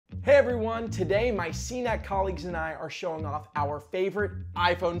Hey everyone, today my CNET colleagues and I are showing off our favorite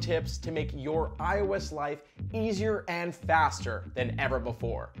iPhone tips to make your iOS life easier and faster than ever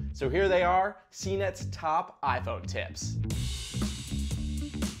before. So here they are, CNET's top iPhone tips.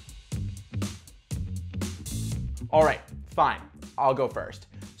 All right, fine, I'll go first.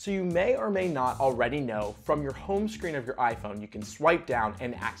 So you may or may not already know from your home screen of your iPhone, you can swipe down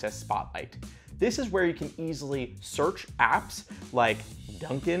and access Spotlight. This is where you can easily search apps like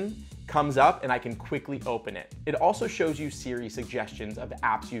Dunkin' comes up and I can quickly open it. It also shows you Siri suggestions of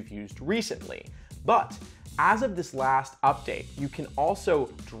apps you've used recently. But as of this last update, you can also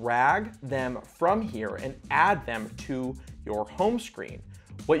drag them from here and add them to your home screen.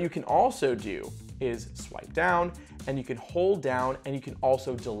 What you can also do is swipe down and you can hold down and you can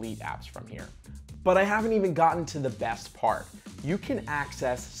also delete apps from here. But I haven't even gotten to the best part. You can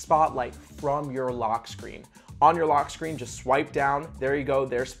access Spotlight from your lock screen. On your lock screen, just swipe down, there you go,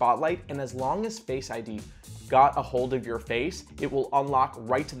 there's Spotlight, and as long as Face ID got a hold of your face, it will unlock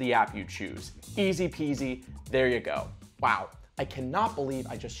right to the app you choose. Easy peasy, there you go. Wow, I cannot believe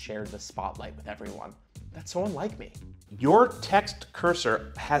I just shared the Spotlight with everyone. That's so unlike me. Your text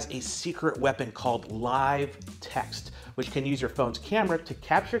cursor has a secret weapon called live text, which can use your phone's camera to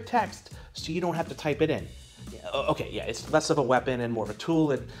capture text so you don't have to type it in. Okay, yeah, it's less of a weapon and more of a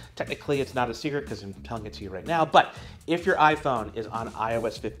tool, and technically it's not a secret because I'm telling it to you right now, but if your iPhone is on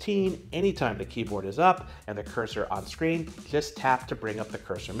iOS 15, anytime the keyboard is up and the cursor on screen, just tap to bring up the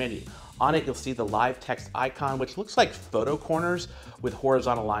cursor menu. On it, you'll see the live text icon, which looks like photo corners with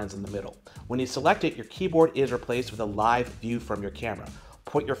horizontal lines in the middle. When you select it, your keyboard is replaced with a live view from your camera.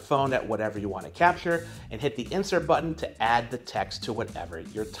 Point your phone at whatever you want to capture and hit the insert button to add the text to whatever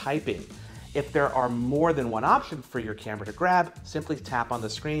you're typing. If there are more than one option for your camera to grab, simply tap on the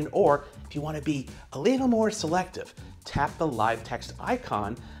screen, or if you want to be a little more selective, tap the live text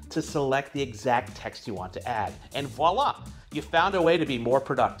icon to select the exact text you want to add. And voila, you found a way to be more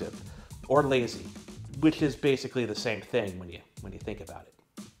productive or lazy, which is basically the same thing when you think about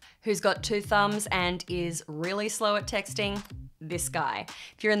it. Who's got two thumbs and is really slow at texting? This guy.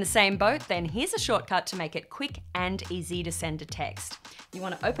 If you're in the same boat, then here's a shortcut to make it quick and easy to send a text. You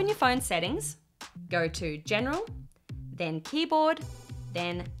want to open your phone settings, go to General, then Keyboard,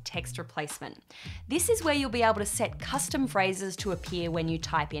 then Text Replacement. This is where you'll be able to set custom phrases to appear when you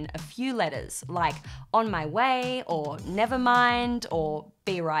type in a few letters, like on my way, or never mind, or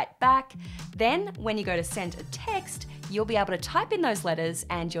be right back. Then, when you go to send a text, you'll be able to type in those letters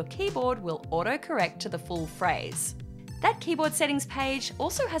and your keyboard will autocorrect to the full phrase. That keyboard settings page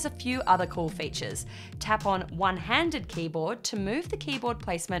also has a few other cool features. Tap on one-handed keyboard to move the keyboard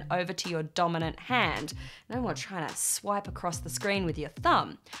placement over to your dominant hand. No more trying to swipe across the screen with your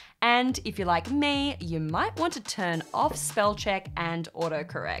thumb. And if you're like me, you might want to turn off spell check and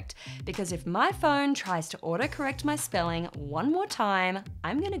autocorrect, because if my phone tries to autocorrect my spelling one more time,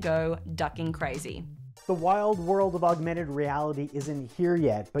 I'm gonna go ducking crazy. The wild world of augmented reality isn't here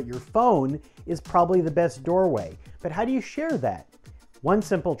yet, but your phone is probably the best doorway. But how do you share that? One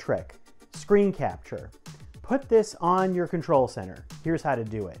simple trick, screen capture. Put this on your control center. Here's how to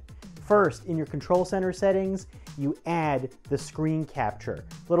do it. First, in your control center settings, you add the screen capture,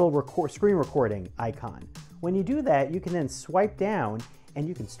 little screen recording icon. When you do that, you can then swipe down and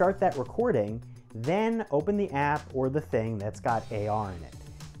you can start that recording, then open the app or the thing that's got AR in it.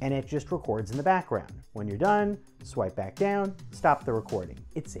 And it just records in the background. When you're done, swipe back down, stop the recording.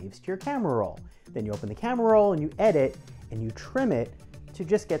 It saves to your camera roll. Then you open the camera roll and you edit and you trim it to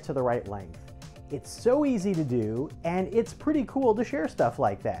just get to the right length. It's so easy to do, and it's pretty cool to share stuff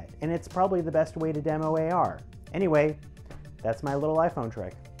like that. And it's probably the best way to demo AR. Anyway, that's my little iPhone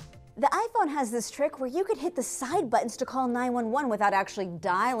trick. The iPhone has this trick where you could hit the side buttons to call 911 without actually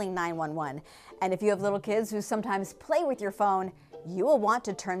dialing 911. And if you have little kids who sometimes play with your phone, you will want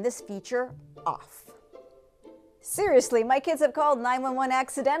to turn this feature off. Seriously, my kids have called 911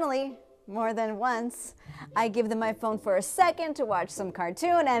 accidentally more than once. I give them my phone for a second to watch some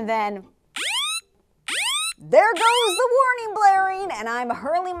cartoon and then there goes the warning blaring, and I'm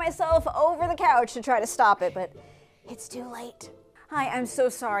hurling myself over the couch to try to stop it, but it's too late. Hi, I'm so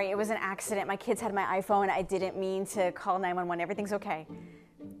sorry. It was an accident. My kids had my iPhone. I didn't mean to call 911. Everything's okay.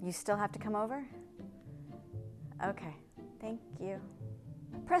 You still have to come over? Okay, thank you.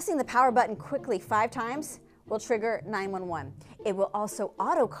 Pressing the power button quickly 5 times will trigger 911. It will also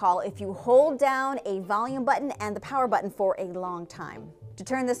auto call if you hold down a volume button and the power button for a long time. To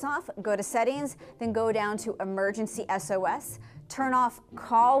turn this off, go to Settings, then go down to Emergency SOS, turn off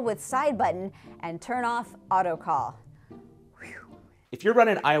Call with Side button, and turn off Auto Call. Whew. If you're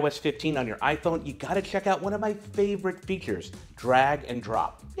running iOS 15 on your iPhone, you gotta check out one of my favorite features, drag and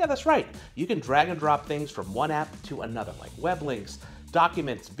drop. Yeah, that's right. You can drag and drop things from one app to another, like web links,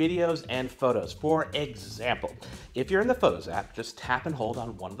 documents, videos, and photos. For example, if you're in the Photos app, just tap and hold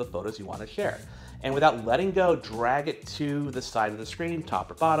on one of the photos you want to share. And without letting go, drag it to the side of the screen,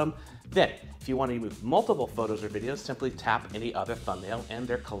 top or bottom. Then, if you want to move multiple photos or videos, simply tap any other thumbnail and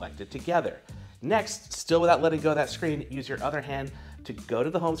they're collected together. Next, still without letting go of that screen, use your other hand to go to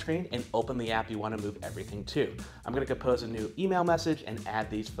the home screen and open the app you want to move everything to. I'm going to compose a new email message and add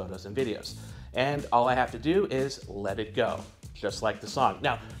these photos and videos. And all I have to do is let it go, just like the song.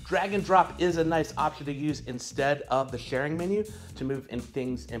 Now, drag and drop is a nice option to use instead of the sharing menu to move in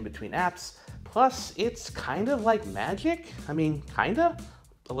things in between apps. Plus, it's kind of like magic. I mean, kinda,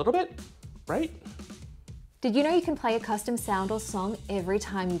 a little bit, right? Did you know you can play a custom sound or song every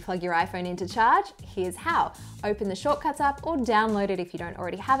time you plug your iPhone into charge? Here's how. Open the Shortcuts app or download it if you don't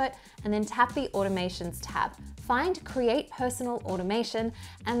already have it, and then tap the Automations tab. Find Create Personal Automation,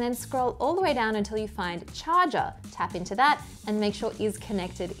 and then scroll all the way down until you find Charger. Tap into that and make sure Is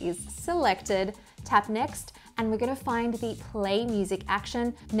Connected is selected. Tap Next, and we're gonna find the Play Music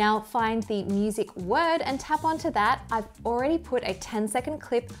action. Now find the music word and tap onto that. I've already put a 10-second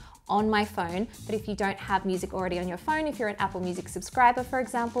clip on my phone, but if you don't have music already on your phone, if you're an Apple Music subscriber, for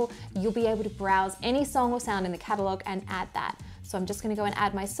example, you'll be able to browse any song or sound in the catalog and add that. So I'm just gonna go and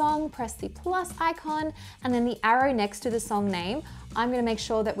add my song, press the plus icon, and then the arrow next to the song name. I'm gonna make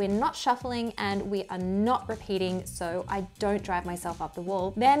sure that we're not shuffling and we are not repeating so I don't drive myself up the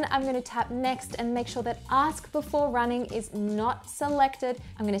wall. Then I'm gonna tap next and make sure that ask before running is not selected.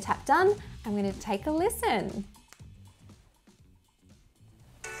 I'm gonna tap done. I'm gonna take a listen.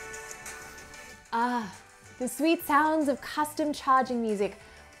 Ah, the sweet sounds of custom charging music,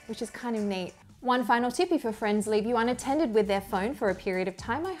 which is kind of neat. One final tip, if your friends leave you unattended with their phone for a period of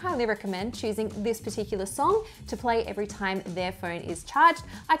time, I highly recommend choosing this particular song to play every time their phone is charged.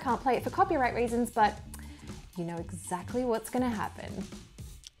 I can't play it for copyright reasons, but you know exactly what's gonna happen.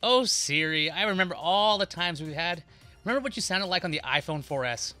 Oh, Siri, I remember all the times we've had. Remember what you sounded like on the iPhone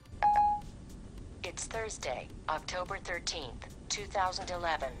 4S? It's Thursday, October 13th,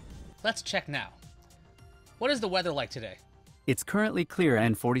 2011. Let's check now. What is the weather like today? It's currently clear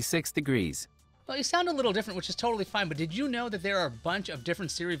and 46 degrees. Well, you sound a little different, which is totally fine, but did you know that there are a bunch of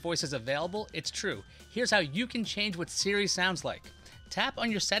different Siri voices available? It's true. Here's how you can change what Siri sounds like. Tap on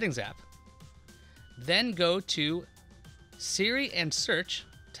your Settings app, then go to Siri and search,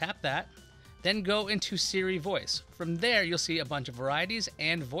 tap that, then go into Siri voice. From there, you'll see a bunch of varieties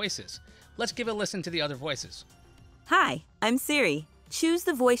and voices. Let's give a listen to the other voices. Hi, I'm Siri. Choose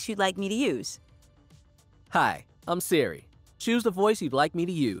the voice you'd like me to use. Hi, I'm Siri. Choose the voice you'd like me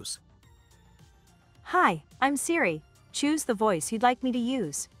to use. Hi, I'm Siri. Choose the voice you'd like me to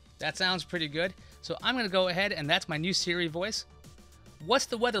use. That sounds pretty good. So I'm going to go ahead and that's my new Siri voice. What's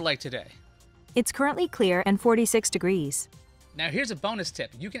the weather like today? It's currently clear and 46 degrees. Now here's a bonus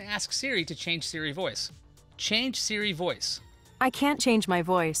tip. You can ask Siri to change Siri voice. Change Siri voice. I can't change my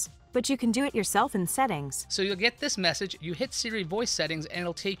voice, but you can do it yourself in settings. So you'll get this message, you hit Siri voice settings, and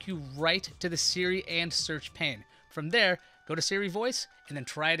it'll take you right to the Siri and search pane. From there, go to Siri voice, and then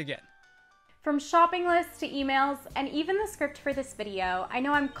try it again. From shopping lists to emails, and even the script for this video, I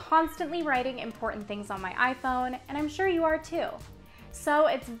know I'm constantly writing important things on my iPhone, and I'm sure you are too. So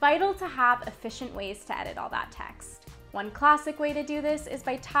it's vital to have efficient ways to edit all that text. One classic way to do this is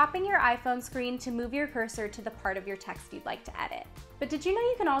by tapping your iPhone screen to move your cursor to the part of your text you'd like to edit. But did you know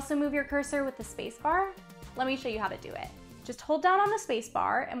you can also move your cursor with the spacebar? Let me show you how to do it. Just hold down on the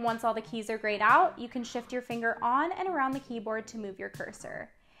spacebar, and once all the keys are grayed out, you can shift your finger on and around the keyboard to move your cursor.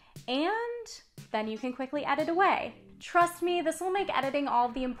 And then you can quickly edit away. Trust me, this will make editing all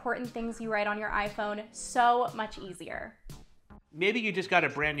of the important things you write on your iPhone so much easier. Maybe you just got a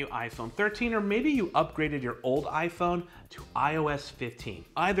brand new iPhone 13, or maybe you upgraded your old iPhone to iOS 15.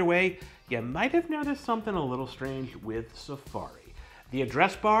 Either way, you might have noticed something a little strange with Safari. The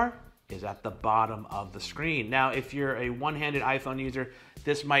address bar is at the bottom of the screen. Now, if you're a one-handed iPhone user,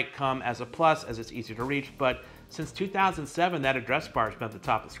 this might come as a plus as it's easier to reach, but since 2007, that address bar has been at the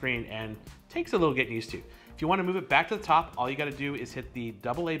top of the screen and takes a little getting used to. If you want to move it back to the top, all you got to do is hit the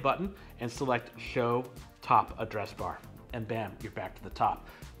AA button and select Show Top Address Bar. And bam, you're back to the top.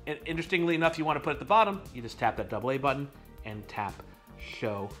 And interestingly enough, you want to put it at the bottom, you just tap that AA button and tap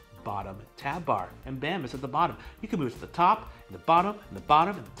Show Bottom Tab Bar. And bam, it's at the bottom. You can move it to the top, and the bottom, and the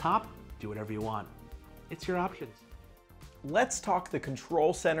bottom, and the top. Do whatever you want. It's your options. Let's talk the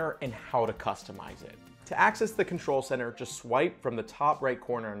control center and how to customize it. To access the control center, just swipe from the top right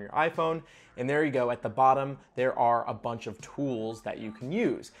corner on your iPhone, and there you go. At the bottom, there are a bunch of tools that you can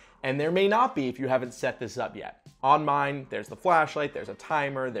use. And there may not be if you haven't set this up yet. On mine, there's the flashlight, there's a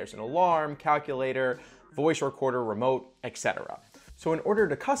timer, there's an alarm, calculator, voice recorder, remote, etc. So in order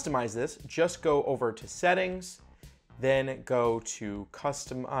to customize this, just go over to Settings, then go to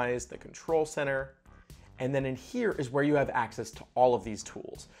Customize the Control Center, and then in here is where you have access to all of these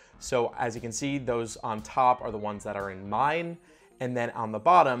tools. So as you can see, those on top are the ones that are in mine, and then on the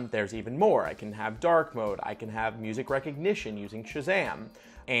bottom, there's even more. I can have dark mode, I can have music recognition using Shazam,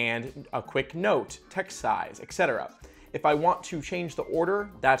 and a quick note, text size, etc. If I want to change the order,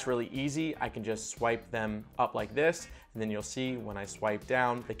 that's really easy. I can just swipe them up like this, and then you'll see when I swipe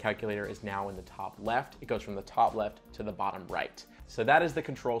down, the calculator is now in the top left. It goes from the top left to the bottom right. So that is the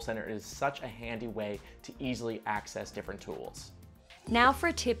control center. It is such a handy way to easily access different tools. Now for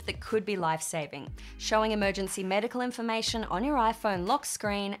a tip that could be life-saving, showing emergency medical information on your iPhone lock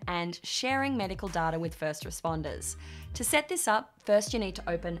screen and sharing medical data with first responders. To set this up, first you need to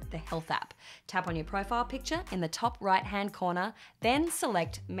open the Health app. Tap on your profile picture in the top right-hand corner, then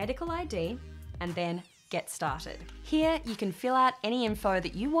select Medical ID, and then Get Started. Here, you can fill out any info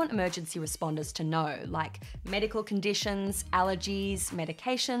that you want emergency responders to know, like medical conditions, allergies,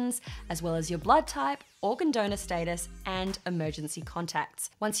 medications, as well as your blood type, organ donor status, and emergency contacts.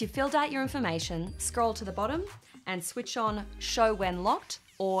 Once you've filled out your information, scroll to the bottom and switch on Show When Locked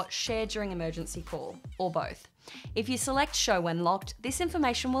or Share During Emergency Call, or both. If you select Show When Locked, this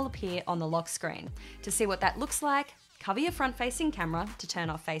information will appear on the lock screen. To see what that looks like, cover your front-facing camera to turn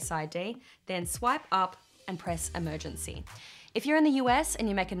off Face ID, then swipe up and press Emergency. If you're in the US and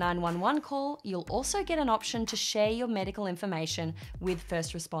you make a 911 call, you'll also get an option to share your medical information with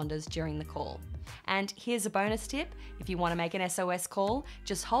first responders during the call. And here's a bonus tip: if you want to make an SOS call,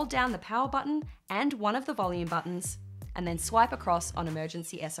 just hold down the power button and one of the volume buttons, and then swipe across on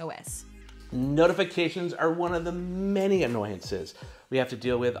Emergency SOS. Notifications are one of the many annoyances we have to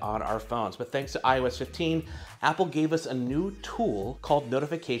deal with on our phones, but thanks to iOS 15, Apple gave us a new tool called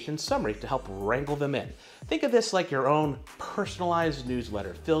Notification Summary to help wrangle them in. Think of this like your own personalized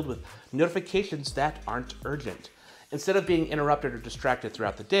newsletter filled with notifications that aren't urgent. Instead of being interrupted or distracted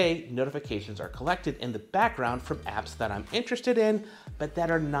throughout the day, notifications are collected in the background from apps that I'm interested in, but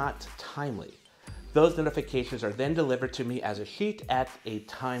that are not timely. Those notifications are then delivered to me as a sheet at a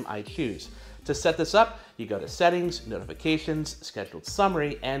time I choose. To set this up, you go to Settings, Notifications, Scheduled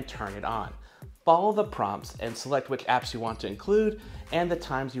Summary, and turn it on. Follow the prompts and select which apps you want to include and the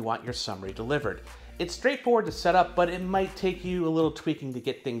times you want your summary delivered. It's straightforward to set up, but it might take you a little tweaking to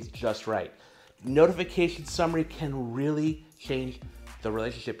get things just right. Notification Summary can really change the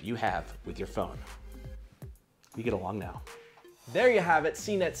relationship you have with your phone. We get along now. There you have it,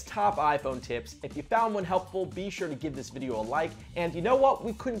 CNET's top iPhone tips. If you found one helpful, be sure to give this video a like. And you know what?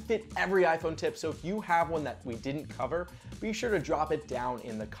 We couldn't fit every iPhone tip, so if you have one that we didn't cover, be sure to drop it down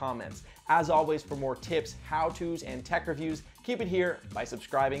in the comments. As always, for more tips, how-tos, and tech reviews, keep it here by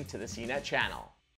subscribing to the CNET channel.